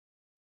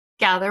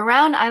Gather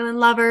round, island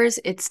lovers.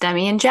 It's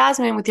Demi and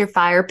Jasmine with your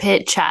Fire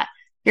Pit Chat,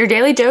 your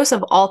daily dose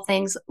of all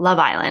things Love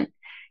Island.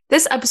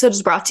 This episode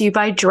is brought to you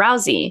by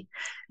Drowsy.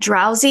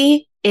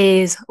 Drowsy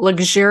is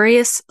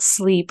luxurious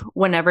sleep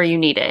whenever you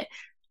need it.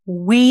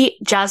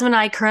 Jasmine and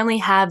I currently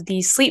have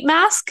the sleep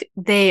mask.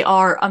 They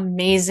are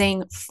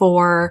amazing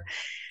for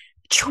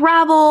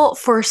travel,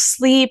 for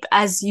sleep.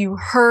 As you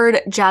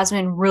heard,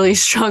 Jasmine really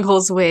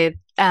struggles with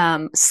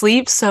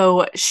sleep,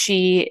 so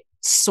she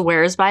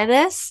swears by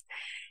this.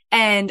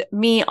 And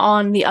me,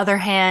 on the other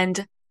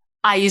hand,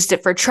 I used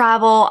it for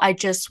travel. I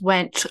just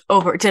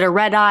did a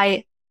red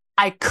eye.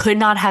 I could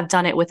not have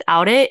done it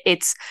without it.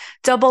 It's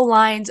double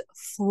lined,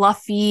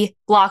 fluffy,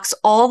 blocks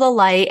all the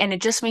light, and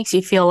it just makes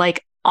you feel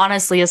like,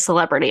 honestly, a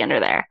celebrity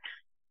under there.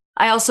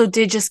 I also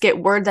did just get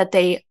word that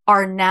they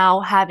are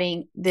now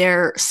having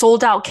their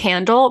sold out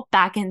candle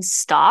back in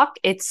stock.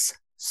 It's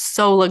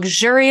so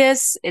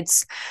luxurious.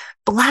 It's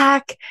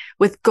black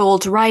with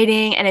gold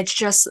writing, and it's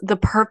just the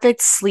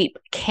perfect sleep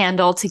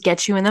candle to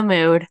get you in the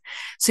mood.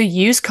 So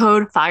use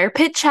code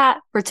FIREPITCHAT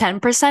for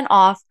 10%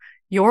 off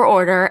your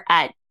order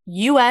at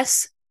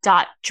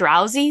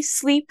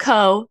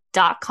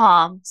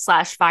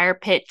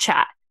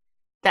us.drowsysleepco.com/firepitchat.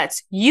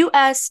 That's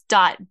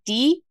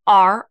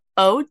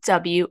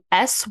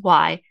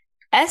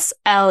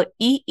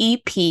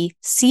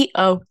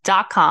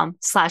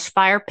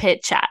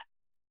us.drowsysleepco.com/firepitchat.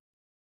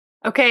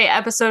 Okay,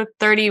 episode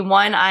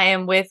 31. I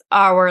am with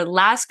our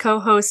last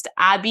co-host,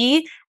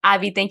 Abby.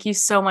 Abby, thank you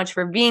so much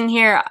for being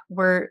here.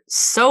 We're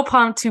so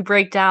pumped to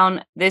break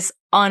down this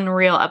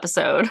unreal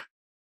episode.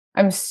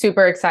 I'm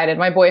super excited.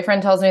 My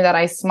boyfriend tells me that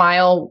I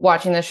smile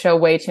watching this show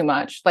way too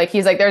much. Like,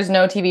 he's like, there's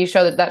no TV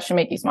show that should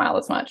make you smile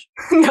this much.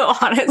 No,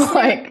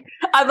 honestly.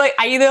 I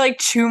either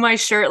chew my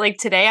shirt. Like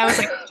today, I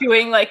was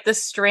chewing the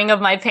string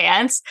of my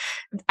pants.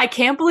 I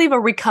can't believe a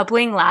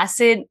recoupling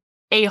lasted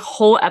a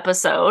whole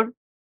episode.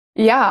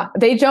 Yeah,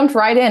 they jumped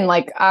right in.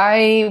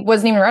 I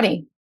wasn't even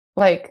ready.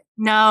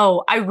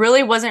 No, I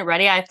really wasn't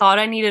ready. I thought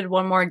I needed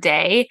one more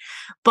day,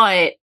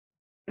 but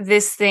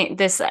this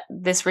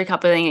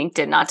recoupling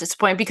did not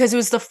disappoint because it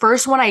was the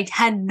first one. I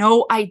had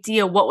no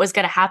idea what was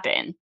going to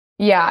happen.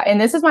 Yeah, and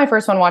this is my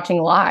first one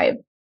watching live.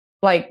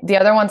 The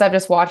other ones I've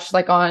just watched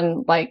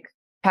on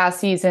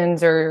past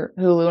seasons or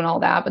Hulu and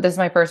all that, but this is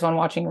my first one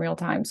watching real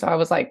time. So I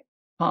was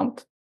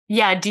pumped.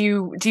 Yeah.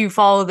 Do you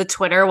follow the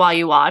Twitter while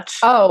you watch?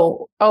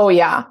 Oh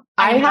yeah.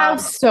 I have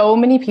so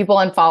many people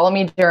unfollow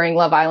me during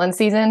Love Island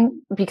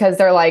season because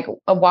they're like,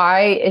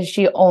 why is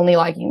she only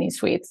liking these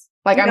tweets?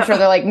 I'm sure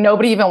they're like,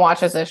 nobody even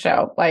watches this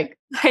show. I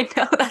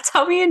know, that's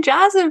how me and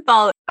Jasmine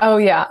follow. Oh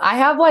yeah. I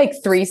have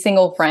 3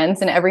 single friends,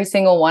 and every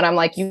single one I'm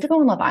like, you should go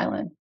on Love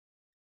Island.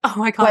 Oh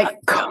my God.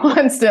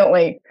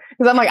 Constantly.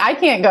 Because I'm I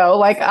can't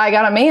go. I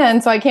got a man,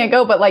 so I can't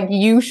go, but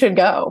you should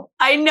go.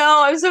 I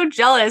know. I'm so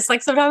jealous.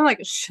 Sometimes I'm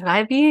should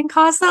I be in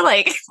Casa?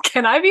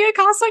 Can I be a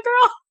Casa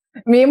girl?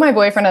 Me and my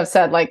boyfriend have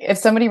said, if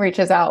somebody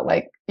reaches out,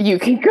 you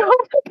can go.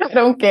 I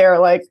don't care.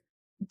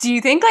 Do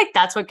you think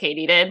that's what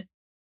Katie did?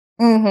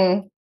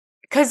 Mm-hmm.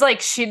 Because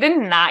she did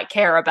not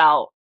care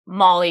about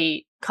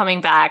Molly coming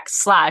back /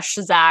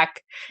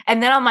 Zach.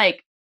 And then I'm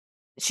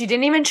she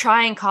didn't even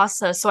try in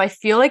Casa. So I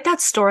feel that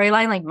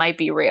storyline might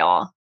be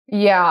real.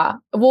 Yeah.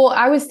 Well,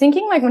 I was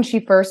thinking when she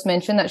first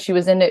mentioned that she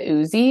was into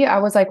Uzi, I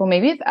was well,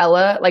 maybe if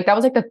Ella, that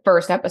was the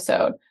first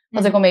episode.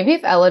 I was well, maybe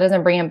if Ella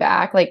doesn't bring him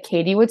back,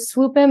 Katie would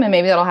swoop him, and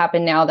maybe that'll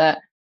happen now that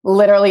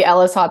literally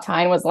Ella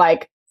Sautine was I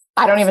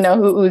don't even know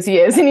who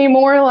Uzi is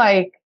anymore.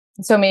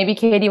 So maybe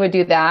Katie would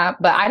do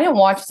that. But I didn't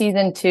watch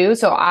season 2,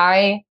 so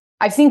I've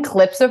seen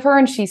clips of her,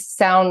 and she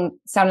sounded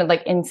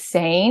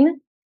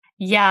insane.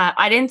 Yeah,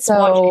 I didn't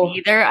watch it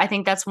either. I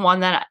think that's one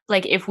that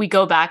if we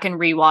go back and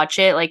rewatch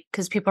it,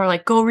 because people are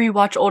go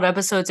rewatch old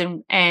episodes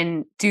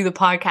and do the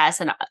podcast,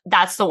 and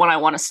that's the one I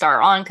want to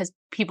start on because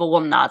people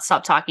will not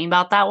stop talking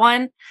about that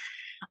one.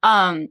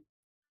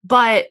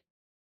 But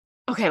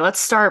okay, let's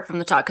start from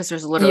the top because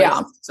there's literally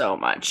so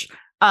much.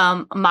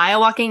 Maya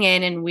walking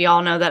in, and we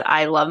all know that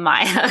I love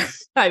Maya.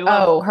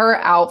 Her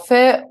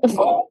outfit.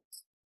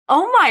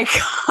 Oh my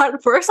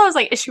God. First I was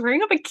is she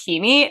wearing a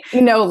bikini?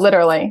 No,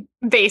 literally.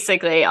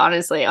 Basically,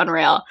 honestly,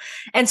 unreal.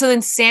 And so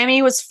then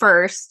Sammy was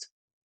first.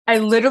 I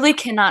literally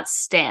cannot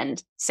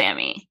stand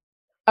Sammy.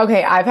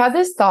 Okay, I've had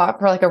this thought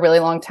for a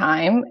really long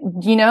time.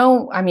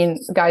 I mean,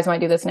 guys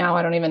might do this now.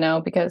 I don't even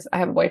know because I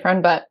have a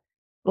boyfriend, but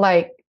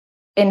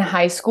in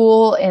high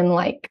school,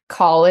 in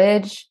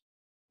college,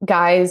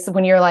 guys,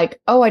 when you're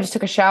oh, I just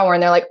took a shower,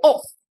 and they're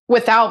oh,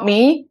 without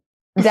me,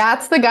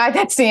 that's the guy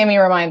that Sammy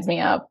reminds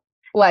me of.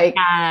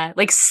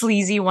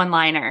 Sleazy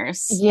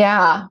one-liners.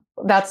 Yeah,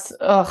 that's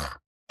ugh.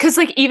 Because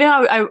even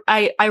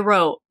I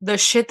wrote the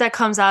shit that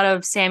comes out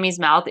of Sammy's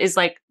mouth is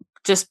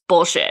just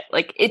bullshit.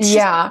 It's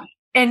just,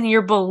 and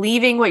you're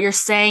believing what you're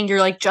saying.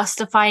 You're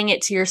justifying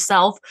it to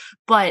yourself,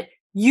 but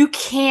you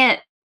can't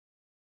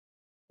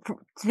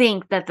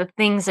think that the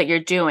things that you're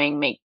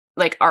doing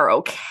are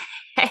okay.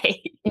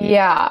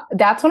 Yeah,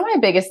 that's one of my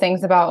biggest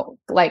things about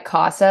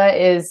Casa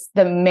is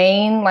the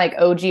main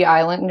OG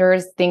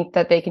Islanders think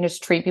that they can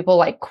just treat people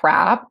like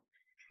crap.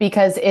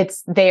 because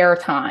it's their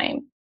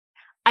time.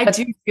 I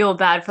do feel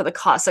bad for the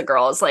Casa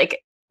girls.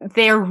 Like,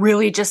 they're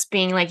really just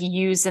being like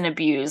used and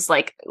abused.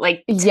 Like,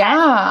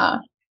 yeah.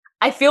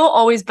 I feel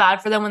always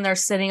bad for them when they're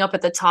sitting up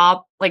at the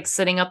top, like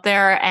sitting up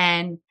there.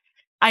 And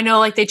I know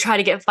like they try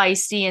to get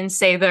feisty and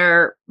say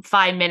they're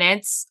 5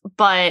 minutes,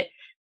 but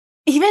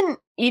even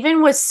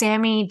with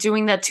Sammy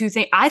doing that two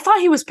thing, I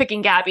thought he was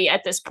picking Gabby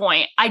at this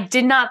point. I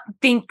did not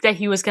think that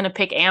he was going to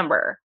pick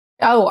Amber.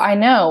 Oh, I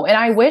know. And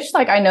I wish,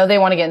 like, I know they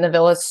want to get in the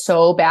villa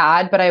so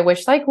bad, but I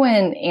wish, like,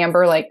 when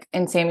Amber, like,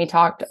 and Sammy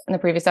talked in the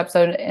previous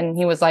episode and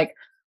he was like,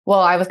 well,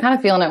 I was kind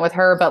of feeling it with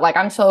her, but like,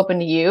 I'm still open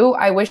to you.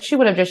 I wish she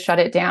would have just shut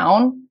it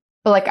down.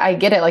 But like, I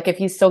get it. Like, if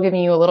he's still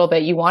giving you a little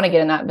bit, you want to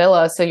get in that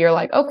villa. So you're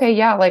like, okay,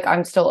 yeah, like,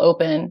 I'm still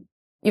open,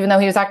 even though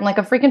he was acting like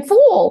a freaking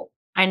fool.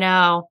 I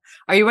know.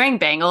 Are you wearing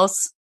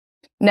bangles?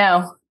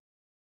 No.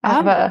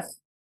 I have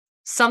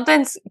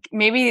something's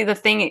maybe the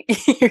thing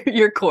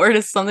your cord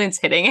is something's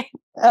hitting it.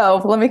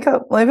 Oh, let me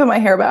put my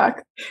hair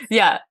back.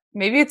 Yeah,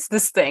 maybe it's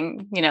this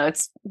thing. You know,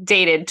 it's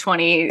dated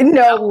 20.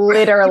 No,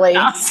 literally.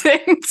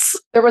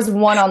 There was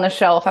one on the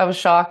shelf. I was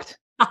shocked.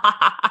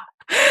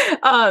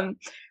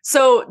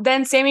 So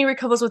then Sammy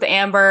recouples with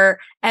Amber,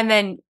 and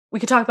then we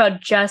could talk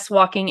about Jess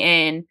walking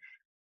in.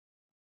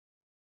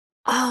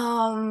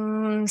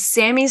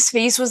 Sammy's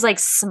face was like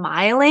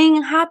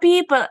smiling,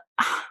 happy, but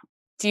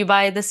do you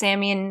buy the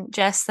Sammy and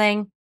Jess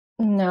thing?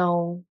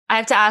 No. I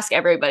have to ask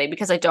everybody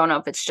because I don't know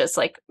if it's just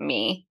like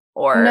me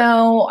or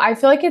no. I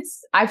feel like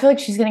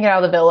she's gonna get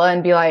out of the villa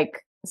and be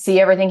like,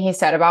 see everything he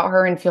said about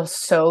her and feel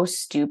so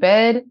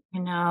stupid. I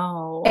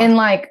know. And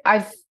like I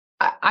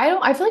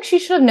feel like she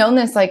should have known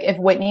this, like if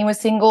Whitney was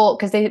single,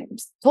 because they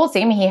told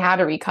Sammy he had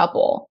to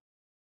recouple.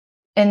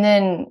 And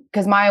then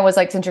because Maya was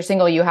like, since you're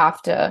single, you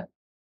have to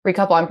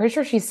recouple. I'm pretty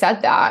sure she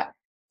said that.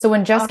 So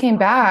when Jess came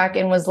back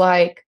and was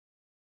like,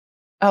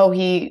 oh,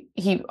 he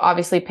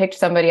obviously picked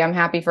somebody, I'm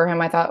happy for him,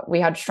 I thought we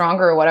had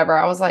stronger or whatever,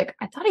 I was like,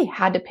 I thought he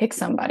had to pick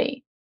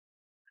somebody.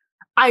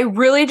 I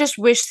really just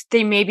wish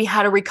they maybe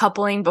had a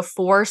recoupling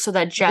before so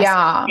that Jess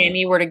and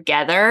Sammy were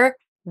together.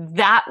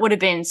 That would have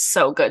been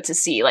so good to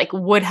see. Like,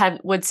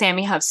 would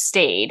Sammy have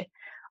stayed?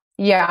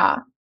 Yeah.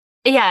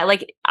 Yeah,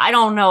 like, I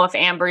don't know if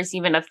Amber's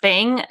even a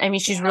thing. I mean,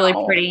 she's really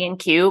pretty and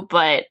cute,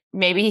 but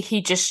maybe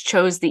he just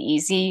chose the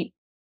easy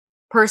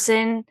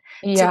person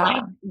to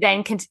like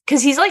then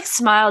because he's like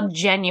smiled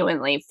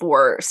genuinely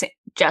for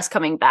Jess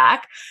coming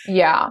back.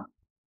 Yeah.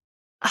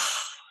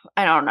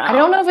 I don't know. I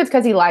don't know if it's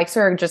because he likes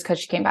her or just because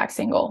she came back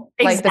single.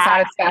 Exactly. Like the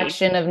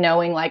satisfaction of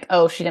knowing like,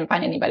 oh, she didn't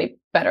find anybody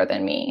better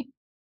than me.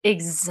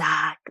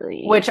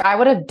 Exactly. Which I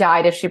would have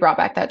died if she brought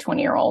back that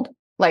 20-year-old.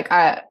 Like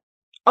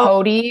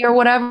Cody or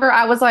whatever.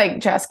 I was like,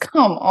 Jess,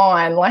 come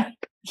on. Like,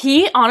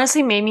 he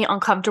honestly made me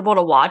uncomfortable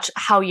to watch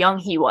how young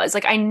he was.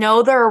 Like, I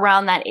know they're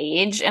around that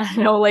age, and I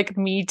know like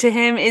me to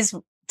him is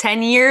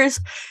 10 years,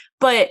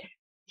 but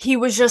he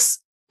was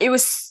just, it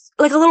was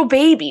like a little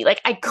baby. Like,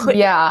 I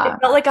couldn't, it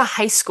felt like a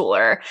high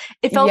schooler.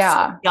 It felt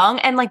so young.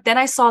 And like, then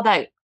I saw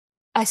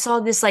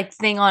this like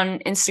thing on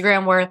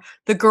Instagram where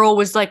the girl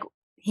was like,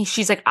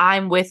 she's like,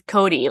 I'm with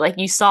Cody. Like,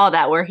 you saw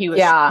that where he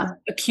was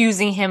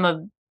accusing him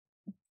of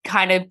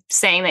kind of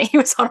saying that he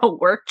was on a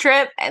work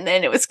trip, and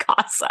then it was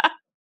Casa.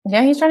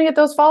 Yeah, he's trying to get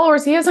those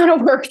followers. He is on a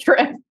work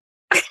trip.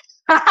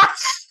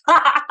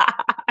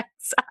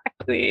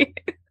 Exactly.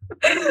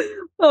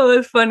 Oh,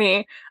 that's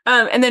funny.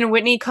 And then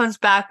Whitney comes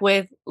back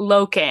with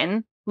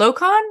Locan.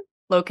 Locan?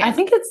 I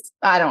think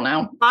I don't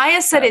know.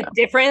 Maya said it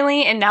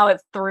differently, and now it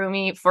threw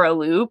me for a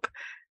loop.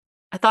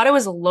 I thought it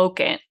was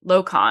Locan.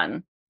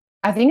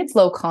 I think it's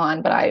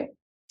Locan, but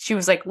she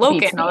was like,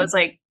 Locan. I was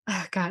like,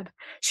 oh, God.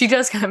 She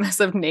does kind of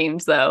mess up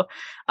names, though.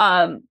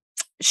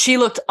 She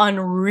looked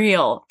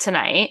unreal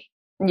tonight.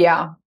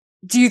 Yeah.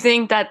 Do you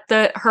think that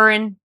her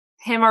and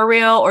him are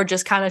real, or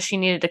just kind of she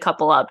needed to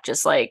couple up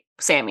just like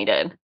Sammy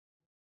did?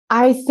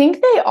 I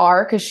think they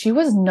are, because she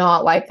was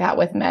not like that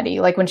with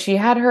Medi. Like when she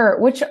had her,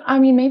 which I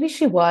mean, maybe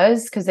she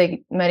was, because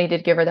Medi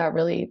did give her that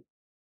really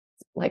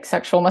like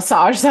sexual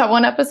massage that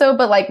one episode.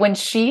 But like when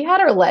she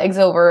had her legs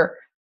over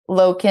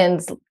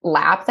Locan's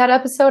lap that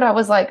episode, I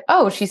was like,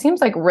 oh, she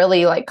seems like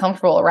really like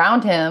comfortable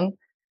around him.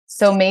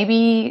 So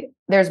maybe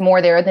there's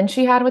more there than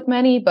she had with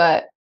Medi,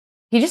 but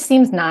he just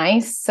seems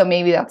nice. So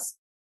maybe that's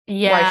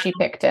why she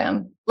picked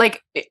him.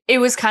 Like it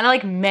was kind of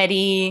like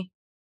Medi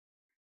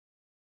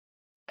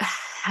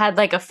had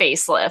like a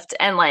facelift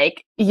and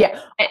like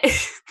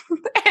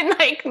and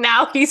like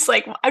now he's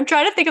like, I'm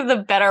trying to think of the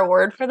better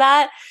word for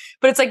that,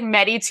 but it's like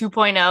Medi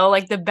 2.0,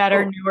 like the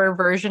better newer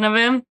version of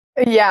him.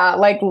 Yeah,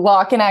 like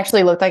Locke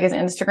actually looked like his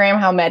Instagram,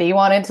 how Medi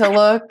wanted to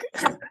look.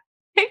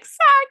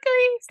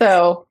 Exactly.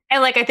 So,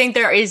 and like I think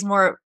there is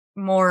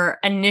more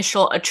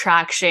initial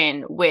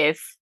attraction with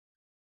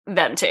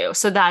them too.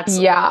 So that's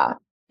yeah.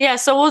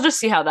 So we'll just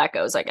see how that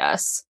goes, I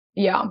guess.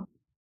 Yeah.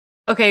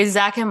 Okay,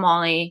 Zach and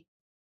Molly.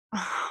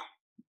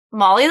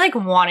 Molly like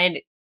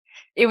wanted.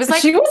 It was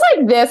like she was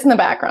like this in the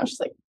background. She's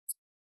like,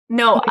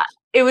 no,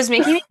 it was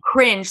making me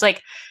cringe.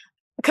 Like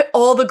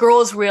all the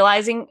girls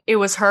realizing it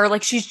was her.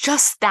 Like, she's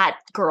just that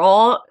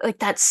girl. Like,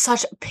 that's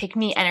such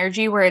pick-me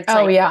energy where it's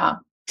Oh like, yeah.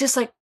 just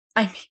like,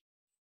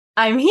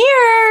 I'm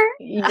here.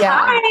 Yeah.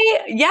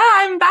 Hi. Yeah,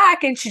 I'm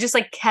back. And she just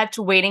like kept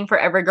waiting for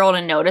every girl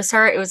to notice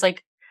her. It was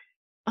like,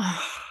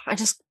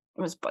 it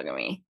was bugging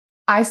me.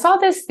 I saw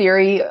this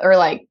theory or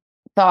like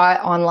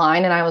thought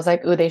online and I was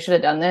like, ooh, they should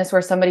have done this,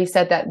 where somebody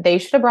said that they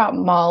should have brought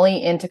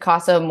Molly into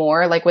Casa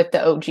Amor, like with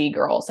the OG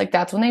girls. Like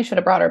that's when they should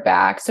have brought her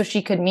back so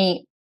she could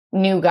meet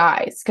new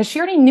guys, because she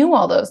already knew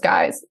all those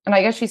guys. And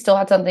I guess she still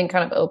had something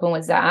kind of open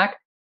with Zach,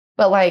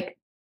 but like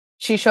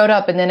she showed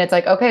up and then it's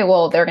like, okay,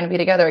 well, they're going to be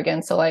together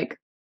again. So like,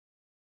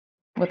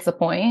 what's the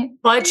point?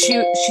 But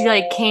she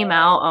like came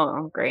out.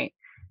 Oh, great.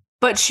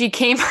 But she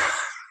came.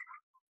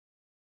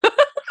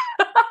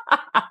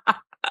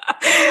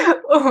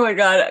 Oh my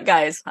God,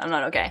 guys, I'm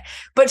not okay.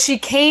 But she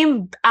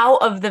came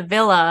out of the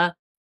villa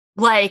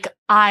like,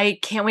 I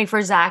can't wait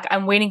for Zach.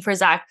 I'm waiting for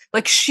Zach.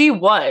 Like she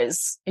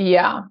was.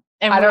 Yeah.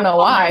 And I don't know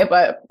why,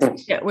 but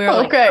yeah, we were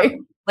okay.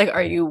 Like,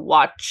 are you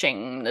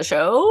watching the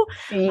show?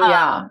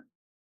 Yeah.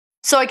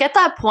 So I get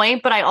that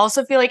point, but I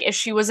also feel like if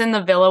she was in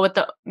the villa with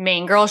the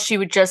main girl, she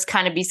would just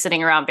kind of be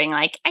sitting around being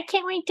like, I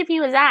can't wait to be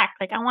with Zach.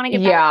 Like, I want to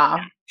get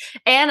back.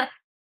 And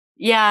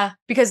yeah,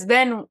 because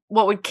then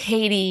what would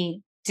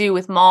Katie do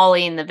with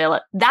Molly in the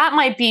villa? That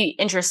might be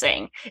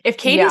interesting. If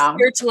Katie's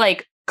here to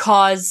like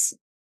cause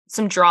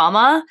some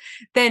drama,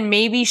 then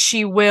maybe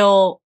she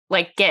will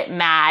like get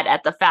mad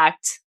at the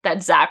fact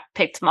that Zach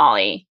picked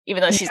Molly,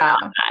 even though she's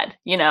not mad,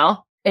 you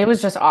know? It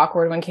was just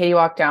awkward when Katie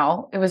walked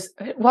out. It was,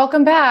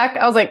 welcome back.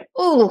 I was like,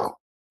 ooh.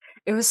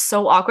 It was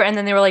so awkward. And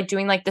then they were like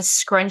doing like the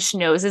scrunched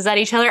noses at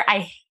each other.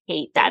 I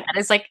hate that. That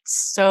is like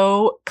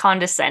so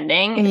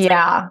condescending. It's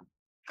yeah. Like,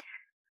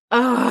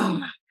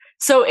 oh.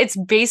 So it's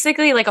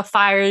basically like a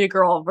fiery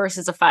girl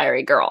versus a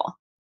fiery girl.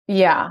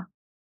 Yeah.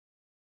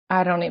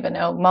 I don't even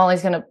know.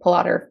 Molly's going to pull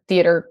out her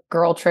theater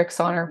girl tricks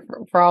on her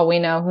for all we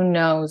know. Who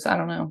knows? I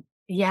don't know.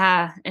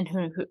 Yeah. And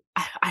who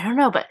I don't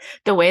know. But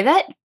the way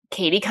that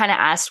Katie kind of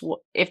asked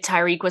if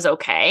Tyreek was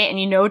okay, and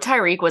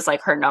Tyreek was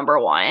like her number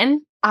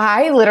one.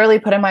 I literally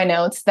put in my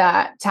notes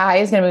that Ty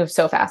is going to move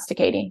so fast to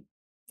Katie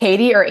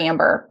or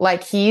Amber.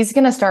 Like he's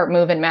going to start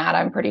moving mad,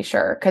 I'm pretty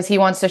sure, because he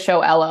wants to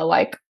show Ella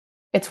like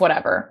it's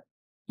whatever.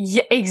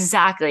 Yeah,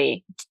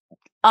 exactly.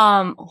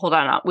 Hold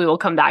on. We will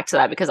come back to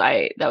that because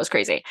that was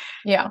crazy.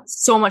 Yeah.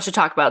 So much to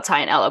talk about Ty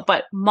and Ella,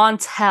 but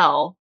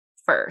Montel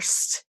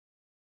first.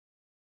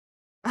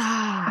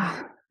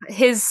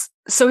 His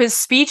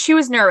speech, he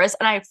was nervous,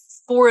 and I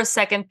for a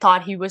second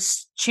thought he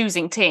was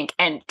choosing Tink,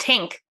 and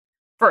Tink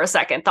for a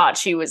second thought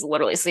she was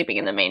literally sleeping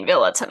in the main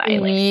villa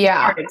tonight. Like, he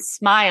started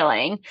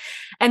smiling,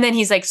 and then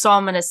he's like, so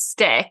I'm gonna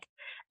stick.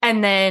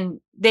 And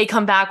then they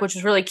come back, which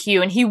was really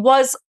cute. And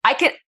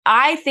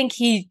I think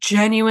he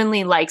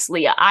genuinely likes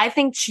Leah. I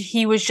think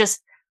he was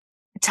just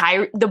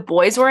tired. The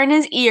boys were in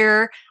his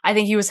ear. I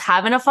think he was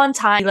having a fun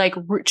time. He like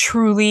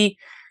truly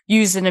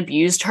used and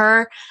abused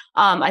her.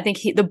 I think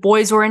the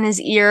boys were in his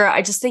ear.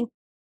 I just think,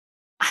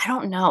 I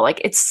don't know,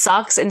 like it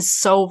sucks and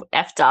so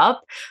effed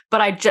up,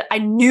 but I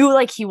knew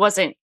like he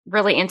wasn't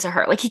really into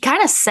her. Like he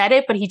kind of said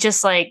it, but he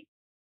just like,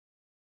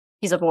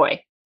 he's a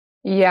boy.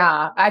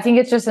 Yeah, I think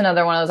it's just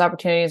another one of those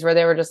opportunities where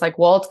they were just like,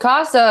 well, it's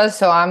Casa,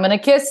 so I'm going to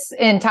kiss.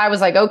 And Ty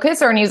was like, oh, kiss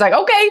her. And he's like,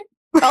 okay,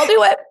 I'll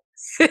do it.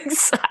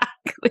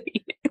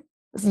 Exactly.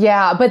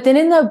 Yeah. But then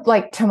in the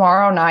like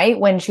tomorrow night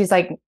when she's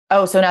like,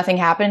 oh, so nothing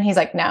happened. He's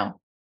like, no.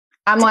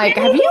 I'm like,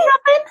 have you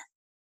happened?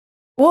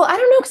 Well, I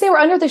don't know, because they were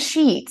under the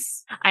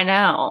sheets. I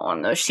know.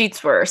 And those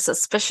sheets were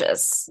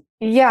suspicious.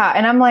 Yeah.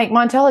 And I'm like,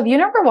 Montel, have you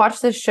never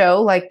watched this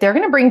show? Like, they're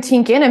going to bring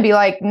Tink in and be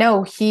like,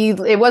 no,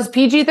 it was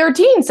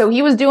PG-13. So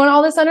he was doing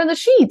all this under the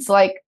sheets.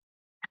 Like,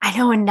 I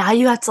know. And now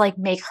you have to like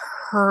make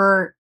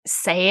her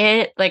say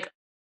it like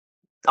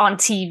on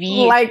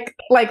TV.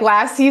 Like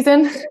last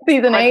season,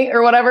 season 8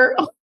 or whatever.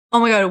 Oh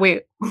my God.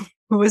 Wait,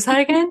 who was that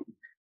again?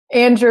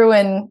 Andrew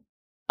and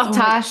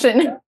Tosh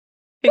and...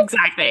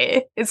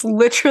 Exactly. It's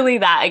literally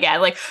that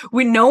again. Like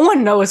no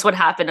one knows what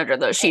happened under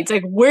those sheets.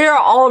 Like we're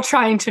all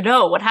trying to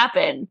know what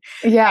happened.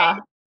 Yeah.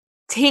 And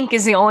Tink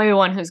is the only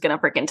one who's going to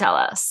freaking tell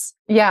us.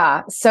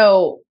 Yeah.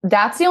 So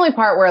that's the only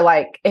part where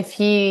like, if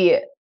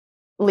Leah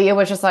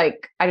was just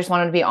like, I just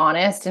wanted to be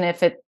honest. And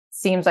if it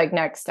seems like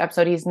next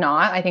episode, he's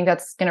not, I think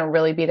that's going to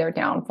really be their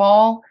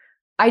downfall.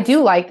 I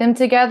do like them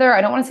together. I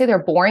don't want to say they're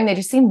boring. They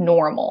just seem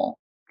normal.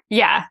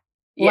 Yeah.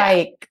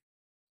 Like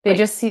they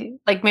just see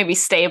like maybe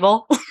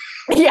stable.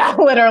 Yeah,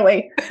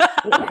 literally.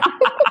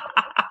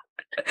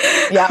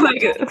 Yeah.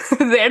 Like,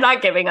 they're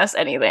not giving us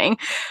anything.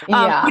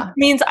 Which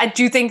means I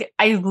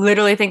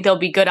literally think they'll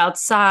be good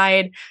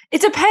outside.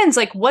 It depends.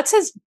 Like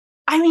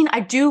I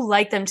do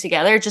like them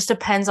together. It just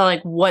depends on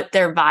like what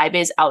their vibe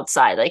is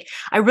outside. Like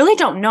I really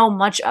don't know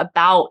much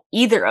about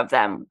either of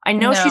them. I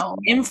know she's an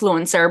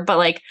influencer, but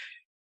like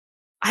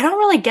I don't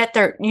really get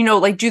their,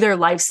 like do their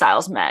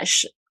lifestyles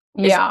mesh.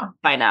 Yeah.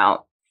 Find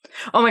out.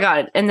 Oh my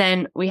God. And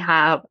then we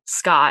have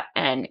Scott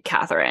and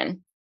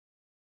Catherine.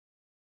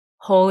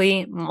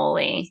 Holy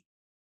moly.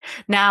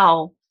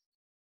 Now,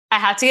 I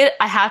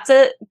have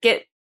to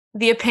get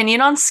the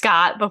opinion on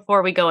Scott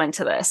before we go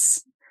into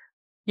this.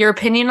 Your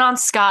opinion on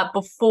Scott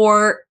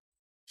before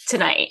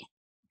tonight.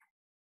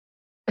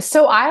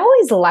 So I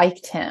always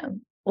liked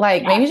him.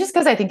 Like, maybe just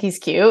because I think he's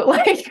cute.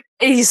 Like,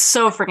 he's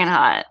so freaking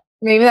hot.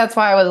 Maybe that's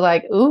why I was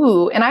like,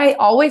 ooh. And I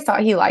always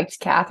thought he liked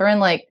Catherine.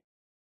 Like,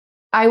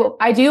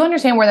 I do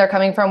understand where they're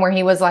coming from, where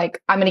he was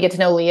like, I'm going to get to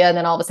know Leah. And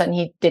then all of a sudden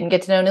he didn't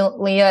get to know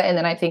Leah. And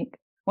then I think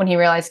when he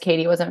realized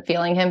Katie wasn't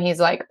feeling him, he's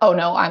like, oh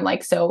no, I'm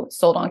like so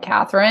sold on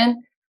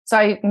Catherine. So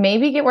I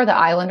maybe get where the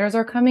Islanders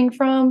are coming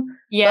from.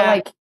 Yeah. But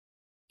like,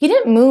 he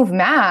didn't move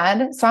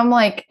mad. So I'm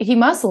like, he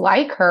must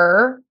like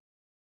her.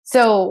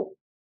 So,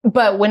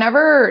 but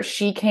whenever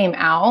she came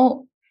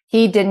out,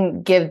 he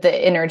didn't give the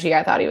energy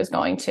I thought he was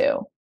going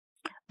to.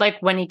 Like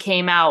when she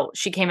came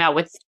out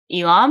with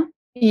Elam?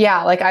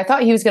 Yeah, like I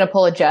thought he was going to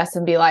pull a Jess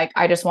and be like,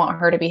 I just want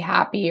her to be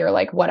happy or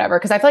like whatever.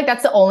 Because I feel like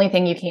that's the only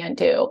thing you can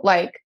do,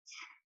 like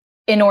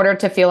in order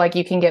to feel like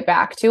you can get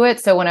back to it.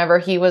 So whenever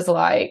he was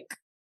like,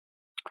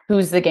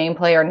 who's the game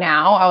player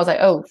now? I was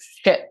like, oh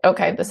shit,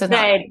 okay, this is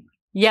not.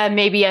 Yeah,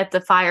 maybe at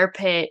the fire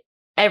pit,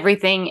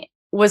 everything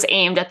was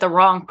aimed at the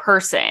wrong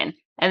person.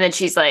 And then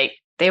she's like,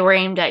 they were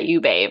aimed at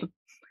you, babe.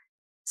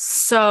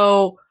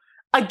 So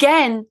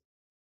again,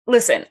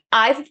 listen,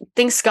 I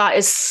think Scott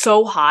is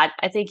so hot.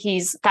 I think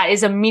that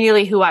is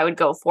immediately who I would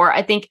go for.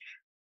 I think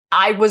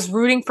I was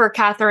rooting for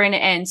Catherine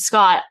and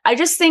Scott. I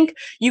just think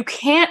you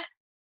can't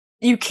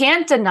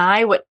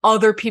deny what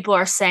other people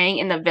are saying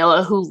in the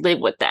villa who live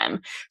with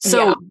them.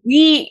 So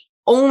we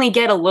only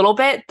get a little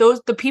bit.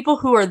 The people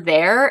who are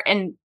there,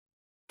 and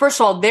first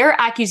of all, their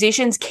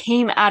accusations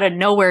came out of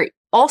nowhere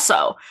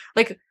also.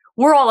 Like,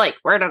 we're all like,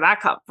 where did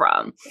that come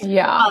from?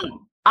 Yeah.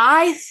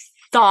 I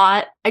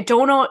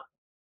don't know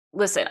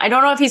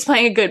if he's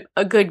playing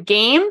a good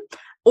game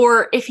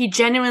or if he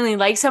genuinely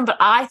likes him, but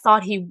I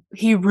thought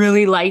he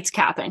really liked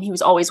Catherine. He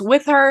was always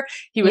with her.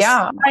 He was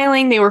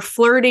smiling. They were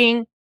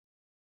flirting.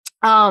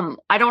 I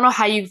don't know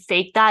how you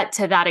fake that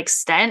to that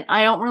extent.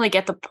 I don't really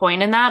get the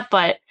point in that,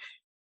 but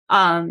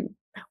when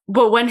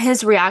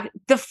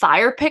the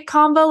fire pit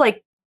combo,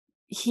 like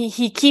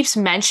he keeps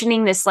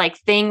mentioning this like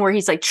thing where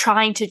he's like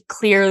trying to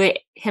clear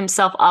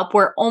himself up,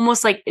 where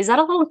almost like, is that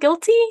a little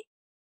guilty?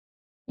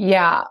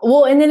 Yeah.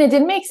 Well, and then it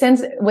didn't make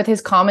sense with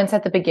his comments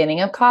at the beginning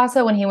of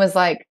Casa when he was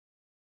like,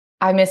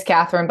 I miss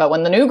Catherine, but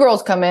when the new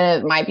girls come in,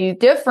 it might be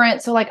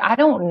different. So like, I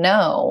don't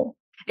know.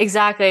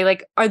 Exactly.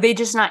 Like, are they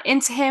just not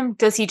into him?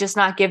 Does he just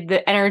not give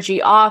the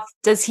energy off?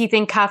 Does he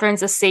think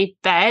Catherine's a safe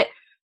bet?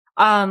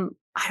 I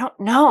don't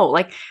know.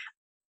 Like,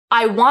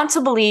 I want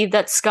to believe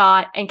that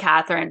Scott and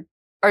Catherine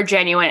are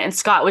genuine, and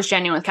Scott was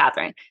genuine with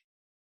Catherine.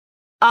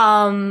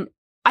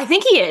 I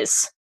think he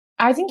is.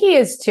 I think he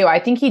is too. I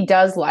think he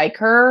does like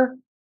her,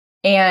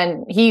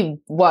 and he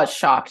was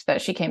shocked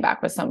that she came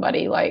back with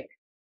somebody. Like,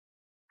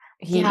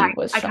 he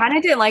was shocked. I kind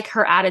of didn't like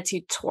her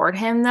attitude toward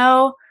him,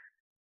 though.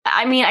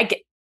 I mean,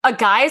 a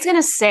guy is going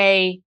to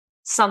say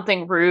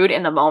something rude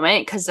in the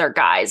moment because they're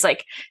guys.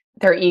 Like,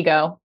 their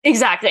ego.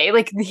 Exactly.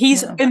 Like,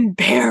 he's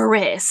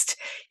embarrassed.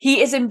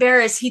 He is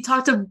embarrassed. He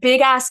talked a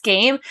big ass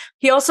game.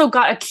 He also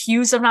got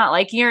accused of not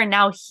liking her, and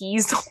now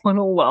he's the one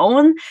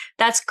alone.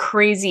 That's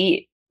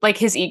crazy. Like,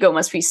 his ego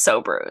must be so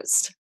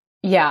bruised.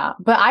 Yeah.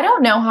 But I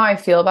don't know how I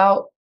feel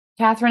about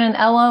Catherine and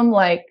Elam.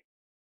 Like,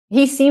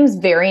 he seems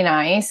very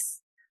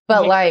nice,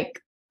 but like,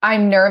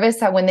 I'm nervous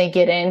that when they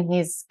get in,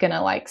 he's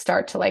gonna like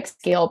start to like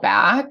scale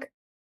back.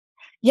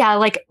 Yeah,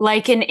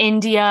 like in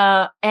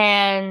India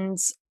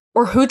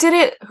or who did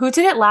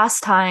it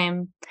last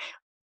time?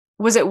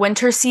 Was it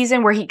winter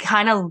season where he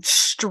kind of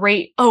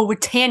with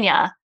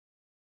Tanya?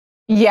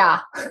 Yeah.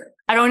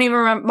 I don't even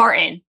remember.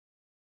 Martin.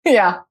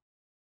 Yeah.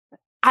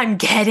 I'm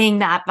getting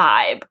that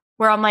vibe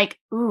where I'm like,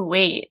 ooh,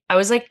 wait. I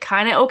was like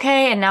kind of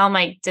okay. And now I'm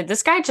like, did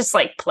this guy just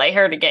like play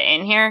her to get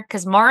in here?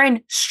 Because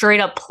Martin straight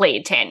up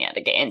played Tanya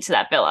to get into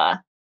that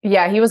villa.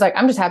 Yeah, he was like,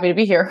 I'm just happy to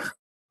be here.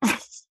 I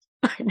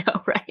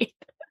know, right?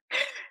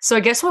 So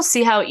I guess we'll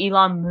see how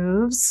Elam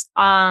moves.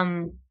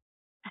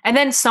 And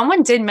then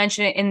someone did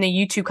mention it in the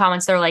YouTube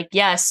comments. They're like,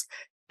 yes,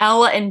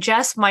 Ella and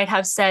Jess might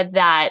have said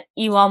that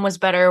Elam was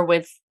better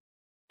with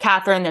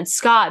Catherine than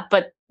Scott,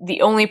 but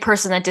the only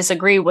person that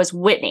disagreed was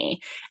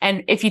Whitney.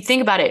 And if you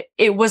think about it,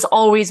 it was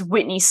always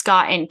Whitney,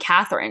 Scott, and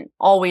Catherine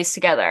always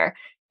together.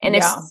 And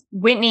if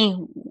Whitney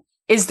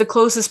is the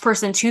closest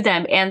person to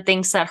them and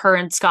thinks that her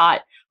and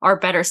Scott are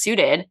better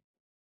suited,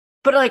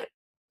 but like,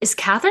 is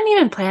Catherine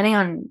even planning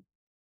on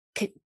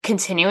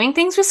continuing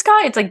things with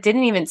Scott? It's like,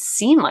 didn't even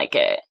seem like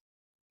it.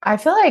 I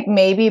feel like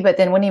maybe, but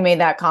then when he made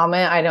that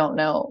comment, I don't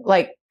know.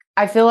 Like,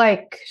 I feel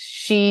like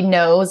she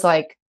knows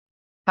like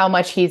how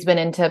much he's been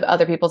into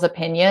other people's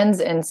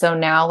opinions. And so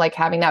now like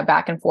having that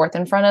back and forth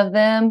in front of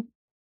them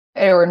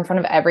or in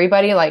front of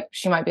everybody, like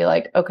she might be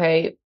like,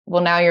 okay,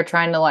 well now you're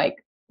trying to like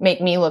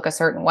make me look a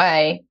certain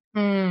way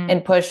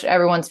and push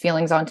everyone's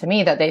feelings onto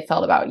me that they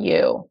felt about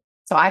you.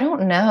 So I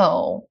don't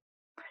know.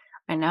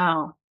 I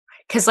know.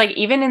 Cause like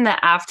even in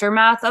the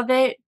aftermath of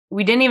it,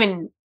 we didn't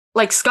even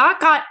like Scott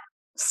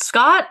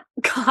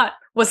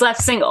was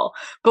left single,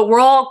 but we're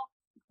all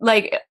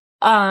like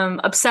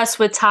obsessed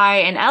with Ty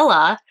and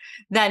Ella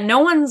that no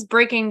one's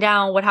breaking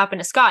down what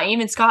happened to Scott.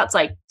 Even Scott's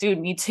like, dude,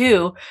 me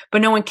too.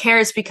 But no one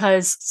cares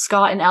because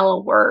Scott and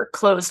Ella were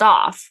closed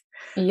off.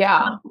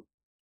 Yeah.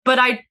 But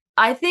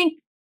I think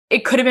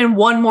it could have been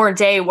one more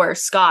day where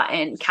Scott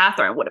and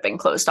Catherine would have been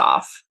closed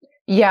off.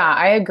 Yeah,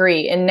 I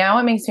agree. And now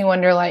it makes me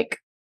wonder, like,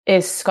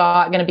 is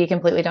Scott going to be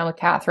completely done with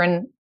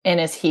Catherine? And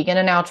is he going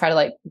to now try to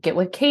like get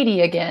with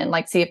Katie again?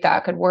 Like, see if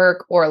that could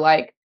work, or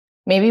like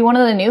maybe one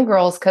of the new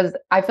girls. Cause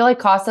I feel like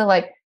Costa,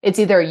 like, it's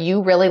either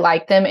you really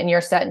like them and you're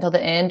set until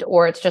the end,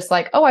 or it's just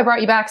like, oh, I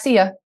brought you back. See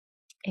ya.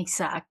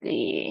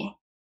 Exactly.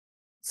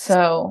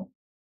 So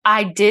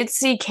I did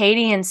see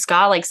Katie and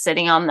Scott like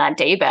sitting on that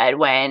daybed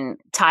when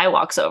Ty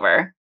walks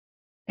over.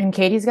 and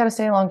Katie's got to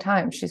stay a long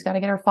time. She's got to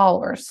get her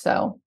followers.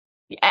 So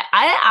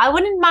I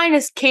wouldn't mind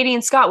as Katie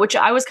and Scott, which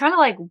I was kind of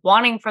like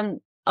wanting from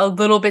a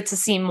little bit to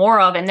see more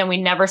of, and then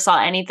we never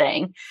saw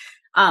anything.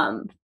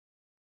 But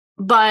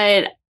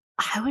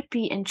I would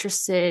be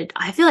interested.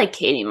 I feel like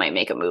Katie might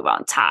make a move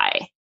on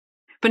Ty.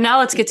 But now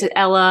let's get to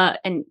Ella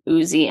and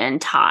Uzi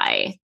and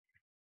Ty.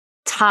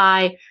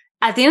 Ty,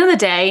 at the end of the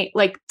day,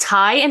 like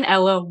Ty and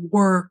Ella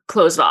were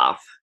closed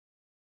off.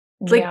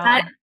 Like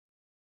that,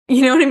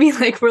 you know what I mean?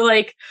 Like we're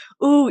like,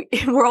 ooh,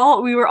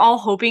 we were all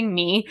hoping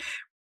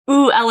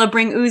ooh, Ella,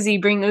 bring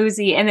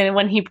Uzi. And then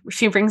when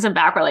she brings him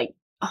back, we're like,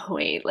 oh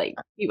wait, like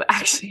you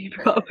actually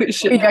probably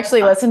should. You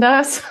actually listen to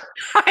us?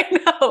 I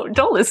know.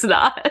 Don't listen to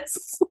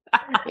us.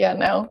 Yeah,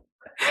 no.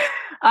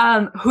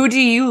 Who do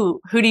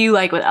you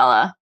like with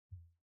Ella?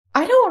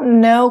 I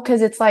don't know,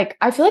 because it's like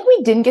I feel like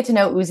we didn't get to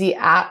know Uzi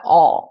at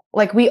all.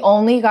 Like we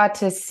only got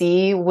to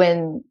see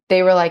when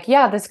they were like,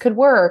 yeah, this could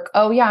work.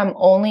 Oh yeah, I'm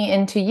only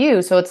into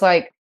you. So it's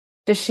like,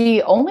 does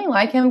she only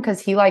like him because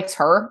he likes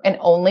her and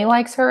only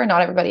likes her and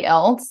not everybody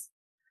else?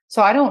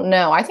 So I don't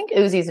know. I think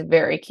Uzi's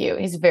very cute.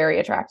 He's very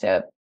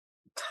attractive.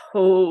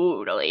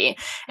 Totally.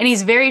 And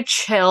he's very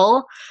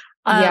chill.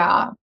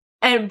 Yeah.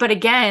 But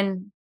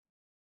again,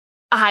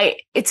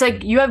 it's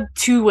like you have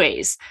two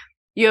ways.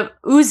 You have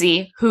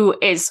Uzi, who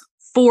is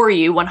for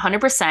you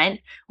 100%,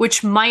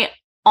 which might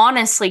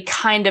honestly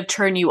kind of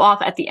turn you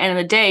off at the end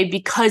of the day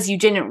because you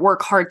didn't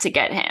work hard to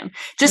get him.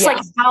 Just like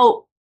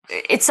how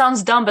it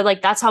sounds dumb, but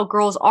like that's how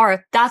girls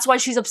are. That's why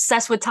she's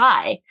obsessed with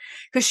Ty,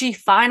 because she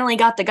finally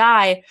got the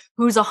guy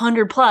who's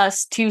 100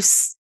 plus to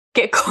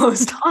get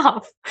closed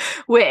off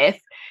with.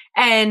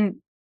 And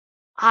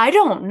I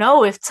don't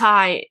know if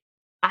Ty,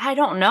 I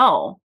don't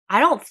know.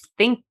 I don't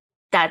think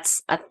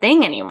that's a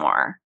thing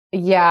anymore.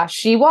 Yeah,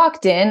 she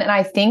walked in, and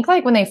I think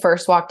like when they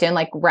first walked in,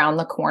 like round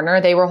the corner,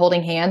 they were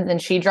holding hands,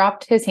 and she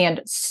dropped his hand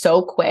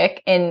so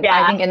quick. And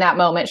I think in that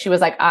moment, she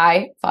was like,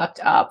 I fucked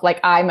up. Like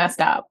I messed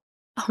up.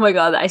 Oh my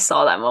God, I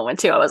saw that moment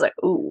too. I was like,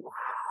 ooh.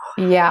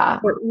 Yeah.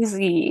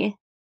 Easy.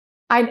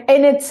 And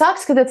it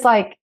sucks because it's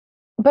like,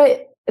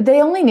 but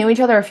they only knew each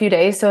other a few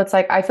days. So it's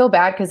like, I feel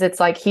bad because it's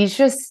like, he's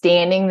just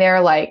standing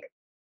there like,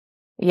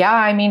 yeah,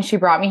 I mean, she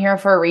brought me here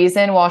for a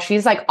reason, while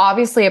she's like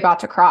obviously about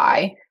to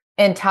cry.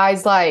 And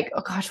Ty's like,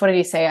 oh gosh, what did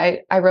he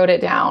say? I wrote it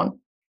down.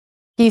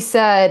 He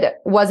said,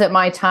 wasn't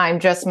my time,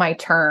 just my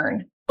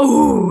turn.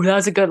 Ooh, that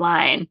was a good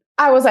line.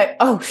 I was like,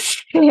 oh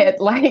shit.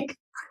 Like,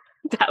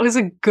 that was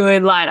a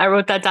good line. I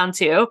wrote that down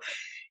too.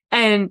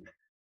 And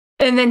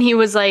then she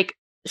was like,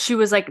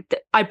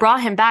 I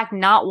brought him back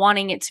not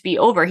wanting it to be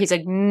over. He's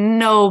like,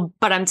 no,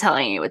 but I'm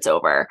telling you it's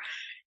over.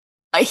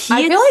 I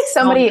feel like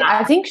somebody,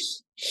 I think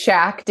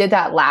Shaq did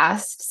that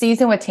last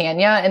season with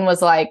Tanya and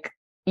was like,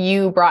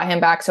 you brought him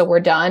back, so we're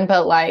done.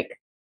 But like,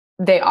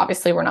 they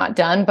obviously were not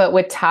done. But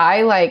with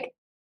Ty, like,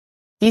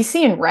 he's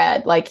seeing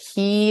red. Like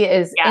he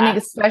is, and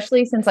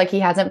especially since like he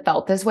hasn't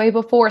felt this way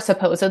before,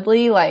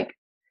 supposedly, like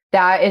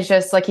that is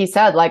just like he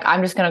said, like,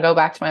 I'm just going to go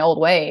back to my old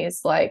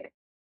ways. Like,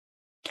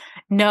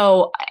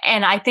 no.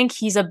 And I think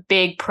he's a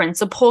big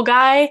principle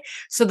guy.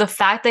 So the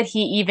fact that he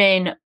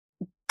even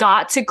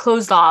got to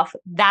closed off,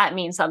 that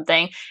means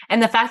something.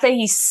 And the fact that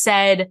he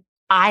said,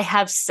 I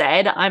have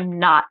said I'm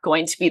not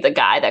going to be the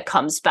guy that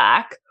comes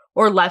back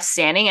or left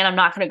standing, and I'm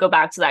not going to go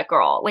back to that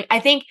girl. Like, I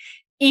think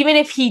even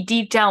if he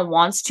deep down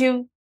wants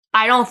to,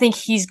 I don't think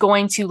he's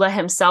going to let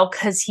himself,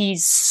 because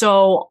he's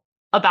so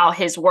about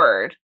his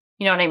word.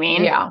 You know what I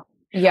mean? Yeah.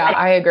 Yeah,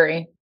 I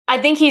agree.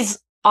 I think he's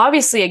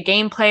obviously a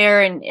game player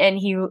and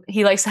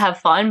he likes to have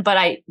fun, but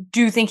I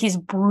do think he's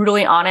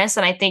brutally honest,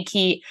 and I think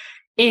he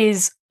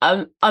is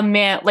a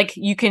man, like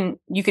you can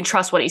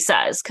trust what he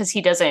says, because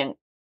he doesn't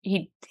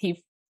he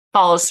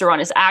follows through on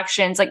his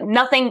actions. Like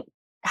nothing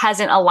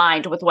hasn't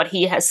aligned with what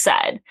he has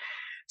said.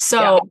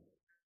 So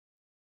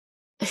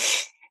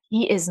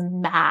he is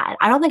mad.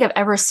 I don't think I've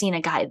ever seen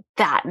a guy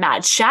that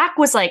mad. Shaq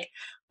was like,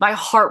 my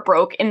heart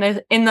broke in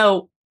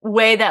the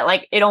way that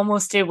like it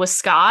almost did with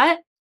Scott.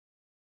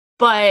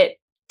 But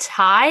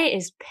Ty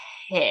is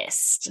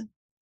pissed.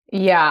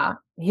 Yeah.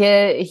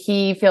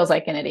 He feels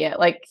like an idiot.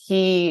 Like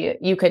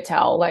you could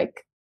tell,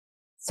 like,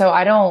 so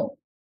I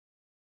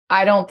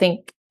don't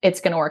think it's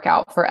going to work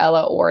out for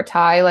Ella or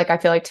Ty. Like, I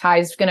feel like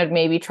Ty's going to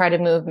maybe try to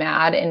move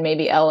mad and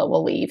maybe Ella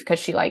will leave because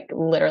she like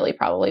literally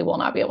probably will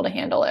not be able to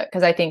handle it.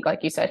 Because I think,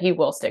 like you said, he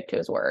will stick to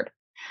his word.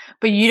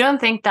 But you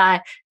don't think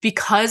that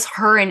because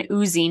her and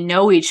Uzi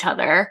know each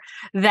other,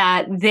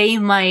 that they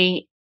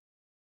might,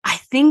 I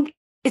think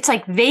it's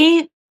like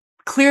they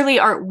clearly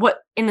are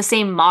in the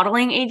same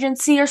modeling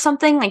agency or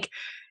something. Like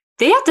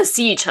they have to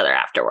see each other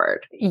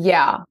afterward.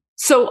 Yeah.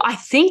 So I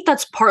think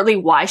that's partly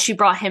why she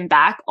brought him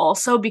back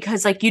also,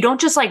 because like you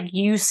don't just like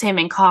use him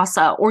in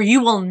Casa or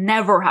you will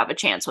never have a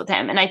chance with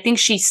him. And I think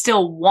she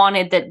still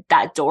wanted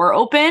that door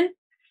open.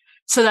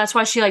 So that's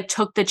why she like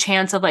took the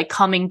chance of like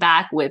coming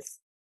back with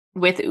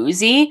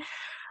Uzi,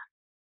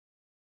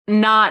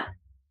 not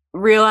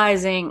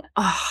realizing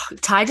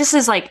Ty just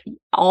is like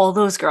all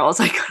those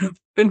girls I could have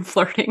been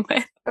flirting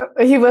with.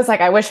 He was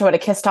like, I wish I would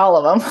have kissed all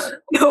of them.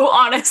 No,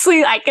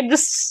 honestly, I can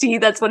just see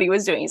that's what he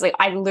was doing. He's like,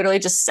 I literally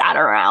just sat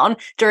around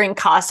during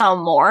Casa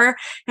Amor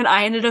and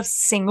I ended up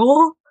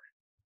single.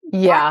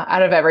 Yeah,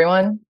 out of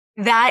everyone.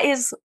 That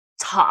is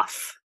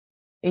tough.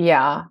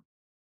 Yeah.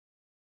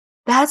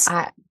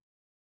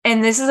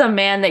 And this is a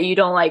man that you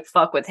don't like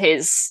fuck with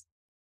his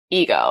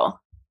ego.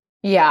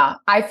 Yeah.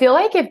 I feel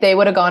like if they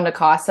would have gone to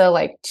Casa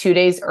like 2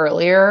 days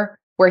earlier,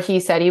 where he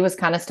said he was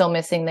kind of still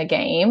missing the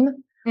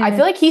game, I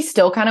feel like he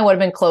still kind of would have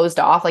been closed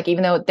off. Like,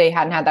 even though they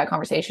hadn't had that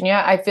conversation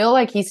yet, I feel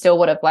like he still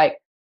would have like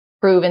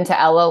proven to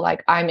Ella,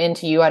 like, I'm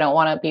into you. I don't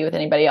want to be with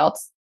anybody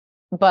else.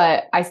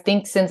 But I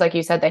think since, like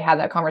you said, they had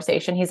that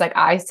conversation, he's like,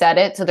 I said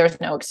it, so there's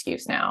no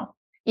excuse now.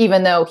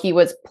 Even though he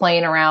was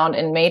playing around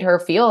and made her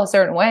feel a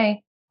certain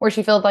way where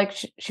she felt like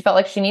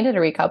she needed to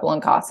recouple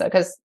in Casa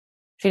because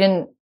she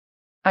didn't,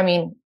 I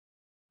mean,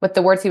 with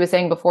the words he was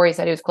saying before he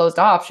said he was closed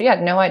off, she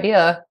had no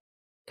idea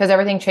because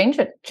everything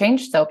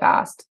changed so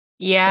fast.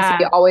 Yeah.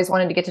 He always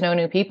wanted to get to know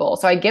new people.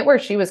 So I get where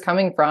she was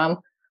coming from,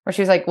 where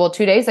she was like, well,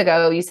 2 days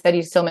ago, you said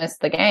you still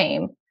missed the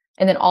game.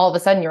 And then all of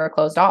a sudden you were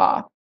closed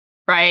off.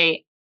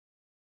 Right.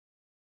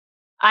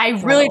 I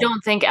really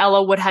don't think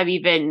Ella would have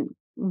even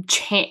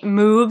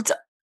moved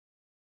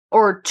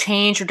or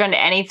changed or done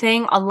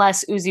anything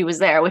unless Uzi was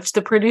there, which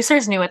the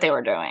producers knew what they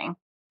were doing.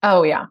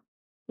 Oh, yeah.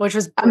 Which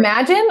was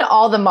imagine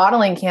all the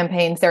modeling